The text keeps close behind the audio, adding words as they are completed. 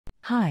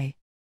Hi.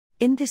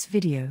 In this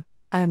video,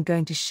 I am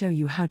going to show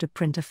you how to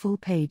print a full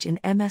page in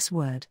MS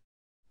Word.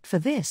 For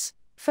this,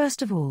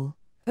 first of all,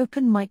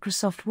 open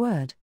Microsoft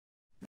Word.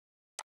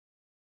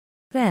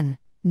 Then,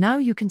 now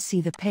you can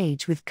see the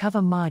page with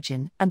cover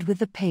margin and with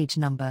the page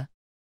number.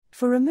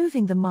 For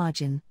removing the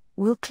margin,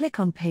 we'll click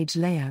on Page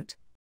Layout.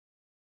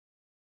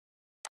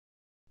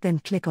 Then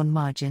click on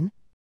Margin.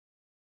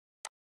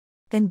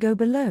 Then go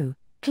below,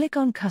 click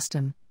on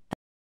Custom.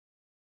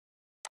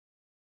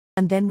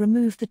 And then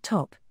remove the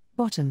top,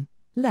 bottom,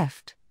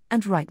 left,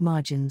 and right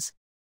margins.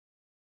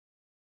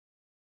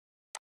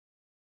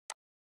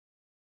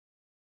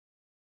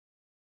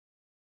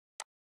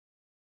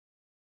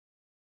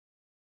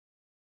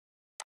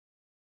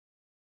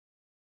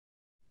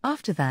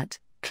 After that,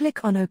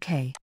 click on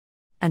OK.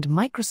 And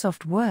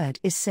Microsoft Word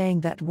is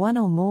saying that one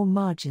or more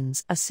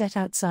margins are set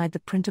outside the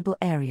printable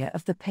area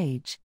of the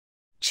page.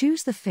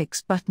 Choose the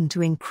Fix button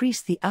to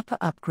increase the upper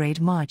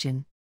upgrade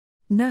margin.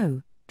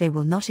 No, they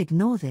will not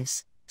ignore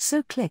this,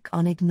 so click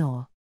on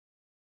Ignore.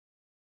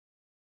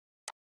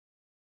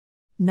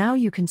 Now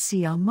you can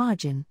see our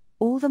margin,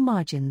 all the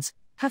margins,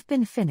 have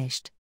been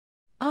finished.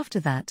 After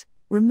that,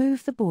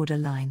 remove the border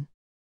line.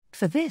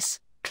 For this,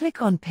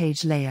 click on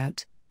Page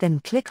Layout, then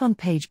click on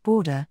Page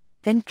Border,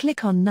 then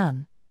click on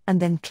None,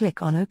 and then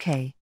click on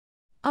OK.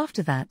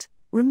 After that,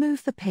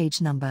 remove the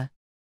page number.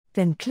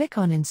 Then click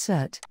on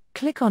Insert,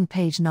 click on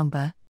Page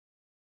Number.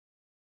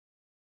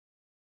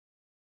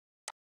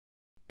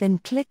 Then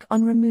click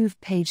on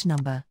Remove Page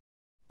Number.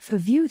 For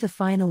view the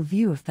final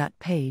view of that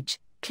page,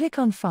 click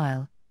on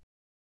File.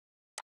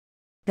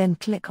 Then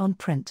click on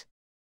Print.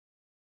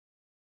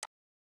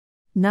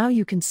 Now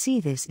you can see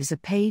this is a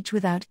page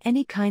without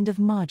any kind of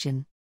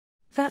margin.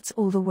 That's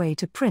all the way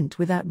to print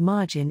without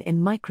margin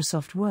in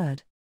Microsoft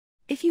Word.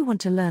 If you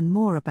want to learn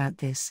more about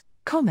this,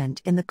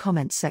 comment in the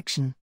comments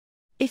section.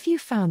 If you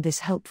found this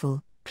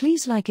helpful,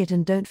 please like it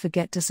and don't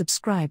forget to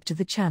subscribe to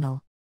the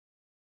channel.